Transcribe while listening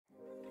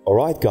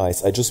Alright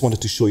guys, I just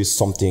wanted to show you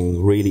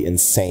something really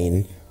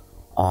insane.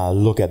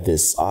 Look at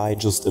this. I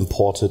just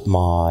imported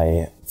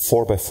my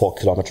 4x4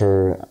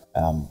 kilometer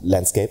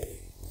landscape,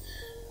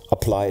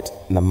 applied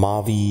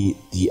Namavi,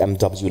 the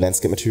MW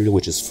landscape material,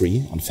 which is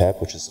free on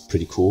Fab, which is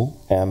pretty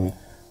cool.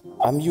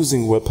 I'm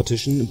using World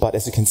Partition, but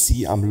as you can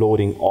see, I'm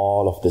loading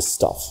all of this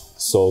stuff.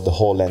 So the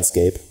whole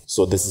landscape.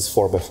 So this is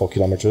 4x4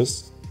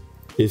 kilometers.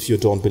 If you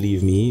don't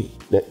believe me,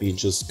 let me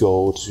just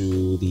go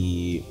to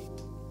the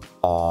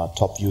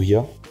top view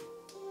here.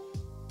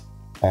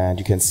 And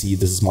you can see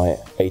this is my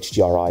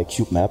HDRI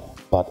cube map.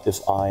 But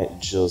if I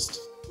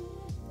just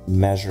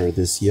measure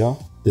this here,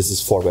 this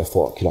is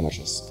 4x4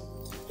 kilometers.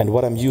 And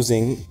what I'm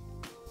using,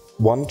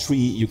 one tree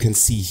you can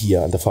see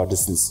here in the far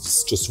distance,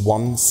 it's just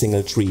one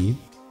single tree.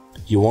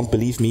 You won't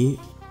believe me,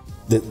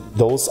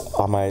 those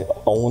are my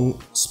own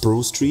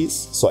spruce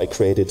trees. So I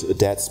created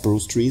dead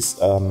spruce trees,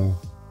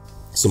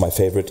 so my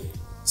favorite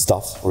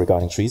stuff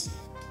regarding trees.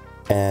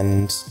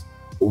 And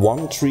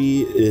one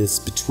tree is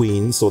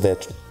between, so there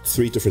are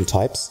 3 different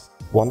types.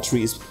 One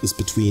tree is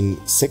between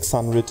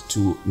 600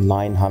 to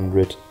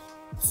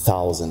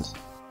 900,000.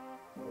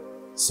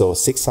 So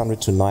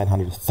 600 to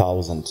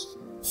 900,000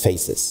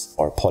 faces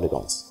or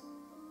polygons.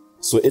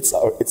 So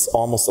it's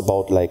almost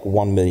about like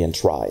 1 million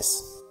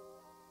tries.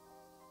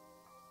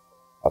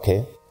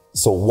 Okay,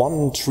 so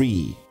one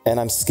tree, and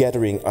I'm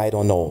scattering, I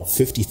don't know,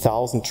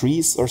 50,000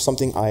 trees or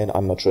something.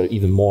 I'm not sure,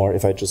 even more.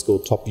 If I just go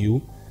top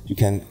view, you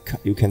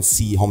can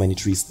see how many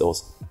trees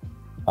those,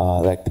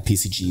 like the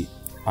PCG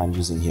I'm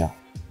using here.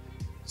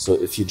 So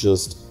if you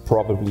just,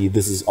 probably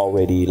this is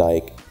already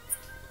like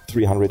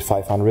 300,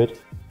 500.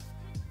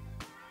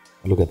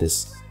 Look at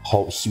this,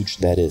 how huge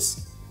that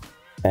is.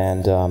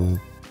 And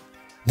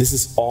this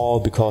is all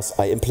because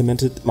I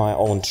implemented my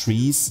own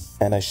trees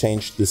and I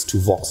changed this to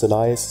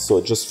Voxelize. So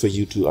just for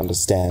you to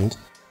understand,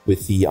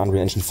 with the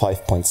Unreal Engine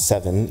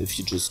 5.7, if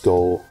you just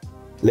go,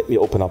 let me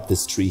open up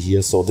this tree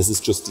here. So this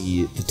is just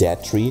the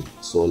dead tree,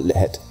 so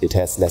it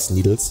has less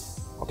needles,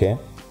 okay?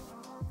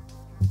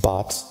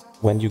 But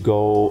when you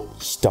go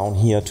down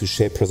here to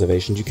shape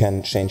preservation, you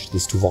can change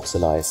this to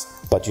Voxelize,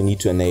 but you need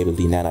to enable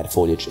the Nanite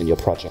Foliage in your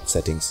project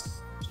settings.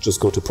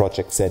 Just go to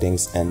project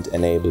settings and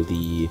enable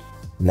the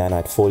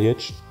Nanite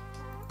Foliage.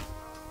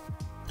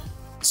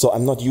 So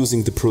I'm not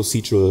using the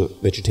procedural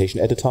vegetation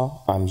editor,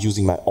 I'm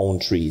using my own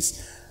trees.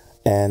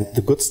 And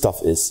the good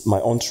stuff is,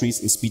 my own trees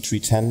in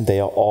SpeedTree 10, they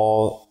are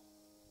all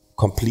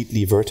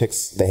completely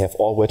vertex, they have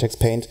all vertex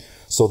paint.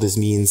 So this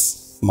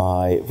means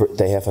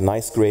they have a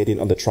nice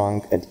gradient on the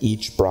trunk, and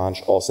each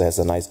branch also has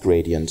a nice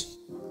gradient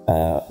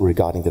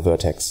regarding the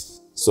vertex.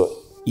 So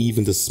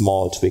even the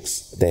small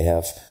twigs, they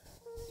have,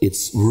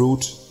 its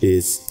root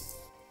is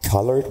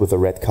colored with a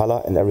red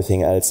color, and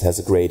everything else has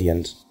a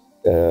gradient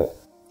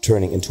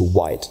turning into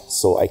white.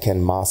 So I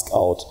can mask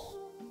out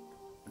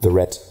the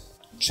red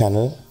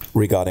channel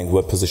regarding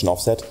world position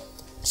offset.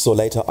 So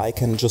later I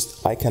can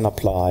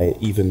apply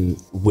even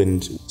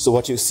wind. So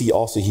what you see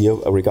also here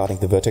regarding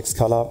the vertex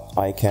color,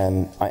 I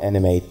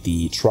animate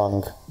the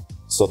trunk.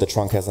 So the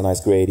trunk has a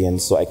nice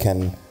gradient, so I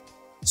can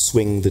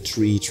swing the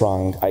tree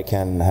trunk. I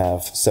can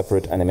have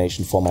separate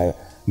animation for my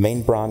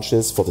main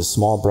branches, for the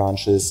small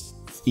branches,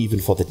 even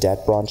for the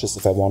dead branches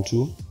if I want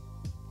to,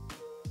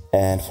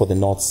 and for the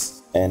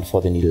knots and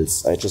for the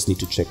needles. I just need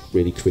to check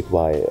really quick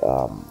why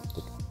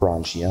the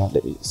branch here,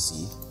 let me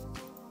see,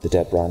 the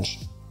dead branch,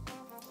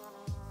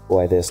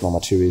 why there's no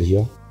material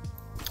here.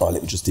 Oh,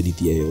 let me just delete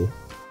the AO.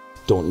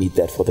 Don't need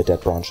that for the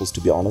dead branches,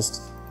 to be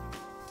honest.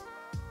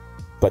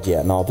 But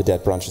yeah, now the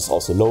dead branch is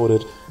also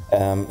loaded.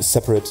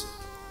 Separate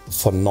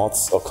for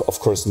knots, of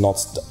course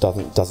knots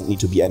doesn't need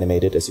to be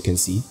animated, as you can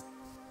see.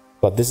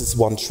 But this is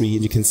one tree,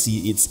 and you can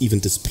see it's even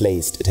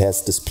displaced. It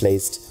has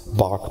displaced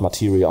bark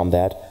material on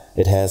that.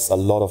 It has a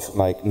lot of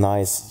like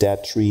nice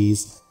dead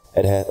trees.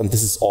 And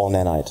this is all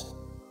nanite.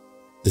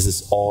 This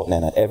is all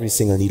nanite. Every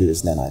single needle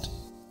is nanite.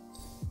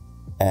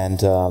 And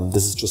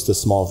this is just a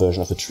small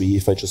version of a tree.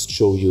 If I just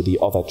show you the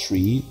other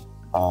tree,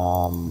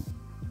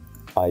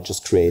 I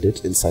just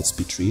created inside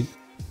SpeedTree.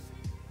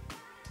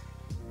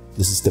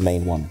 This is the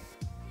main one.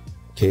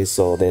 Okay,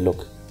 so they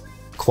look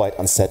quite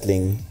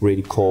unsettling,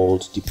 really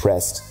cold,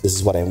 depressed. This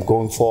is what I'm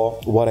going for.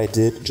 What I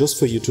did, just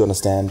for you to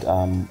understand,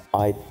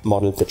 I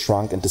modeled the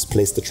trunk and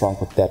displaced the trunk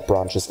with dead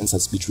branches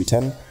inside SpeedTree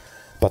 10.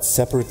 But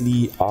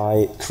separately,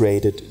 I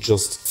created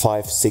just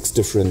 5, 6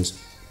 different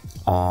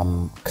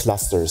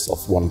clusters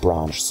of one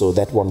branch. So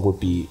that one would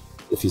be,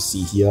 if you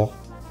see here,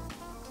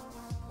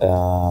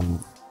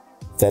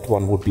 that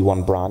one would be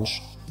one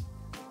branch,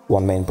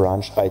 one main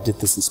branch. I did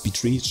this in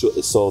SpeedTree,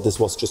 so this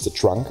was just a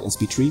trunk in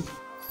SpeedTree.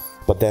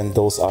 But then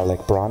those are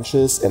like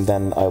branches, and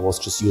then I was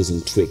just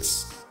using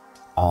twigs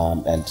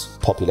and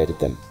populated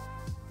them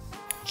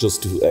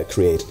just to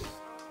create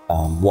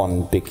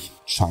one big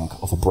chunk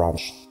of a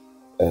branch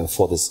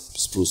for this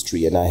spruce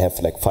tree. And I have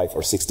like 5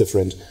 or 6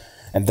 different,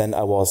 and then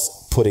I was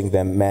putting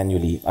them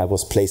manually. I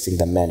was placing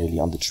them manually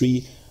on the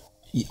tree.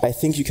 I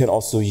think you can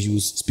also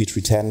use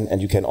SpeedTree 10,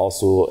 and you can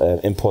also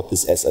import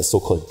this as a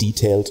so-called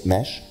detailed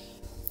mesh.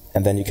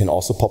 And then you can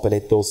also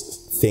populate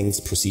those things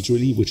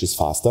procedurally, which is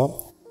faster.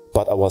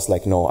 But I was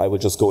like, no, I will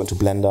just go into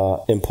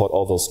Blender, import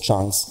all those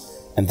chunks,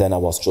 and then I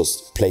was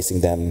just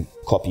placing them,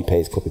 copy,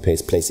 paste,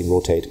 placing,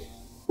 rotate,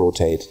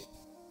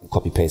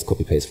 copy, paste,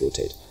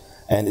 rotate.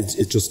 And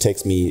it just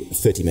takes me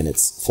 30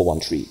 minutes for one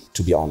tree,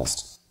 to be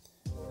honest.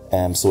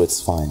 So it's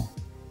fine.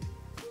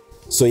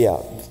 So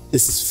yeah,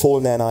 this is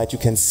full nanite. You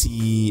can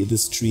see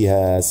this tree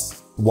has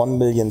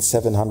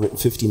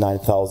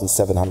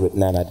 1,759,700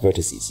 nanite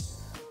vertices.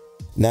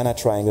 Nanite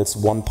triangles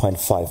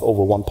 1.5,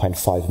 over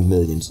 1.5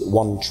 million,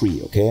 one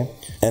tree, okay?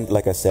 And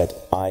like I said,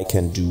 I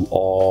can do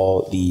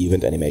all the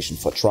event animation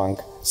for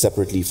trunk,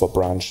 separately for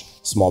branch,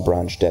 small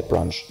branch, dead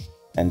branch,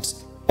 and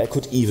I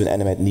could even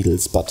animate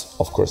needles, but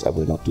of course I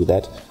will not do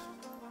that.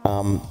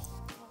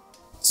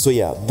 So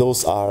yeah,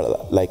 those are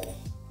like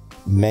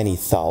many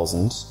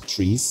thousand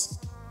trees,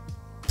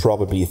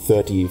 probably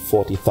 30,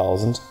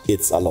 40,000,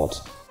 it's a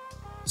lot.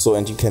 So,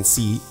 and you can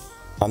see,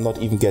 I'm not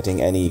even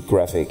getting any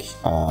graphic,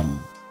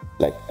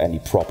 like any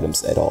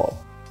problems at all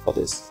for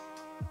this.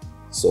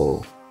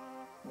 So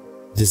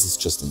this is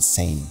just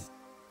insane.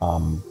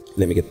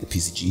 Let me get the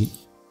PCG.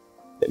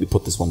 Let me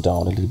put this one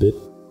down a little bit.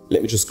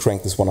 Let me just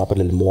crank this one up a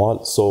little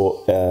more.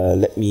 So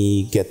let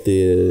me get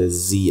the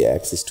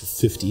Z-axis to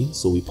 50,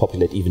 so we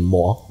populate even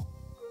more.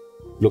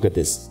 Look at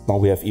this. Now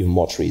we have even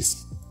more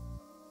trees.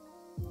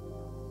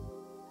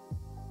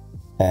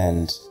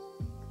 And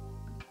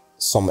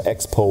some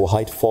expo,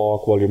 height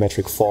fork,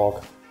 volumetric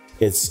fork.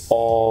 It's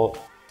all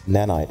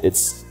nanite.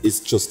 It's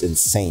just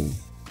insane.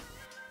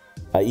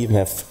 I even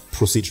have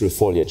procedural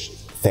foliage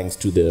thanks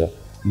to the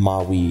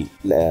Maui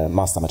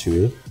master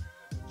material.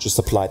 Just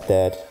applied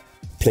that,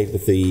 played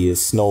with the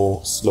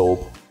snow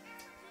slope,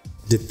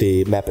 did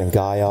the map in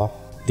Gaia,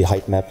 the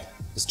height map.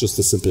 It's just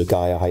a simple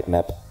Gaia height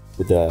map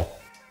with the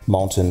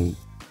mountain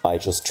I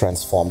just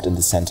transformed in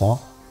the center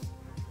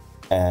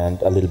and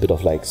a little bit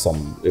of like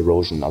some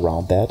erosion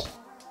around that.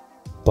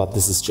 But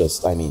this is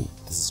just, I mean,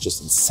 this is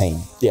just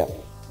insane. Yeah,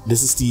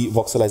 this is the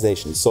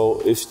voxelization.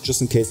 So if,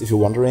 just in case if you're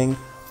wondering,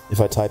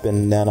 if I type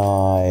in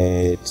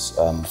nanite,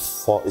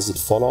 is it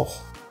fall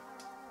off?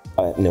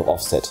 No,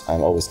 offset. I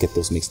always get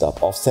those mixed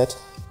up. Offset.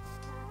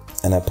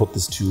 And I put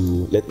this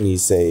to, let me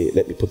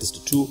put this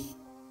to 2.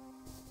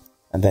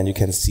 And then you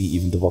can see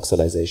even the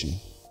voxelization.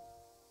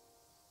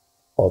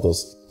 Or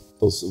those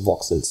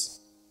voxels.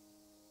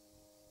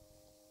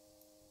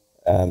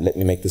 Let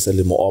me make this a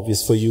little more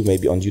obvious for you.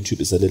 Maybe on YouTube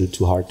it's a little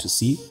too hard to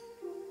see.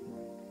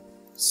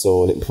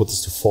 So let me put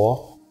this to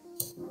 4.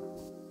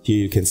 Here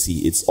you can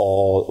see it's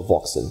all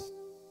voxel,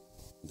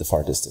 the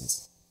far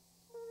distance.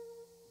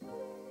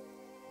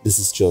 This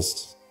is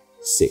just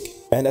sick.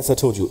 And as I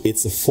told you,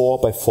 it's a 4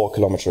 by 4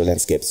 kilometer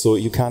landscape. So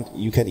you can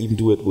even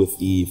do it with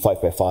the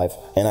 5 by 5,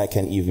 and I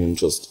can even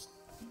just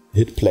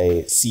hit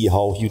play, see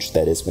how huge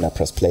that is when I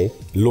press play.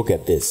 Look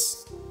at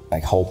this,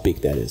 like how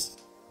big that is.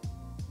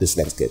 This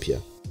landscape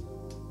here.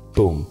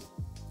 Boom.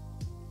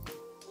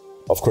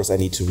 Of course I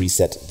need to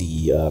reset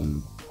the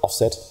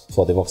offset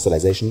for the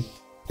voxelization.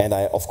 And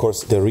of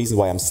course, the reason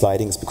why I'm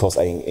sliding is because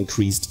I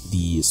increased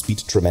the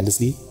speed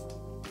tremendously.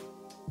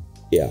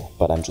 Yeah,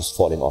 but I'm just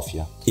falling off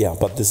here. Yeah,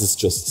 but this is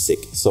just sick.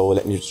 So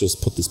let me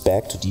just put this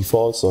back to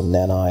default. So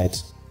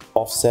nanite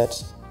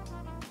offset.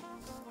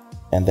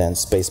 And then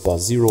spacebar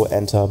 0,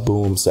 enter,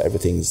 boom. So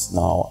everything's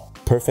now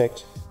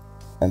perfect.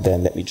 And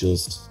then let me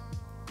just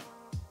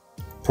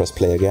press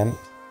play again.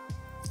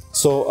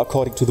 So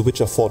according to the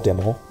Witcher 4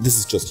 demo, this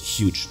is just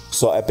huge.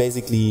 So I'm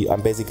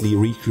basically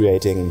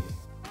recreating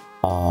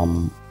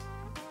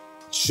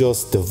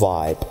just the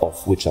vibe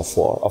of Witcher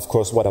 4. Of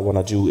course, what I want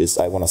to do is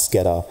I want to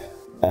scatter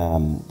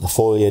the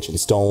foliage and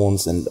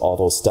stones and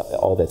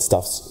all that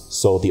stuff.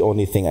 So the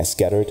only thing I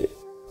scattered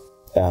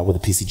with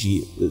the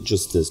PCG,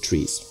 just the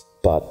trees.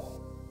 But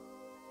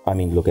I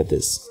mean, look at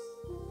this.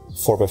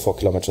 4 by 4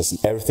 kilometers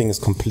and everything is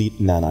complete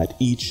nanite.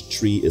 Each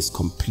tree is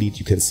complete,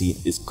 you can see,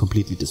 is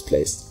completely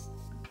displaced.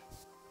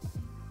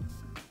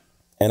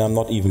 And I'm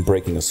not even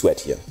breaking a sweat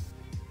here.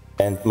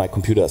 And my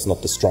computer is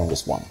not the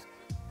strongest one.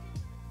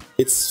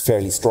 It's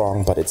fairly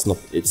strong, but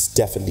it's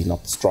definitely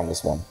not the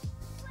strongest one.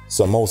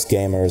 So most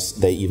gamers,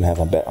 they even have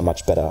a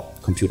much better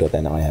computer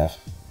than I have.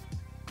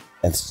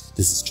 And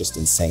this is just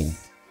insane.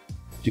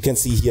 You can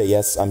see here,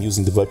 yes, I'm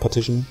using the world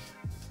partition.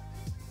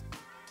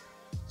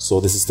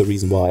 So this is the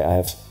reason why I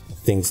have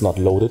things not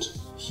loaded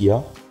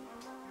here.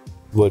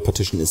 World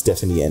partition is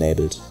definitely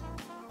enabled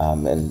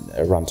in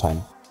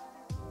runtime.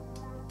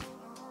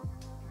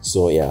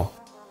 So yeah,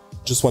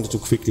 just wanted to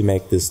quickly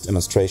make this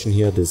demonstration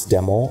here, this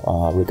demo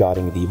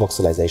regarding the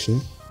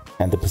voxelization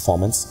and the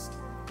performance.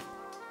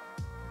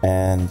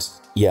 And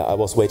yeah, I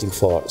was waiting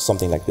for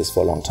something like this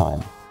for a long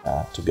time,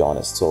 to be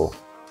honest. So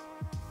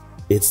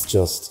it's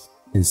just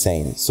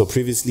insane. So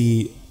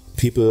previously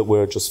people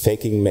were just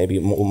faking maybe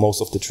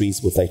most of the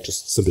trees with like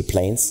just simple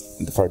planes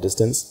in the far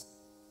distance,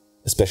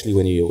 especially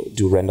when you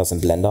do renders in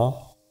Blender.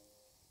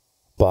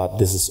 But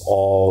this is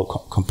all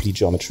complete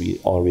geometry,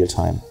 all real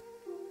time.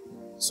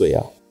 So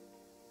yeah,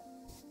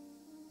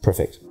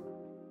 perfect.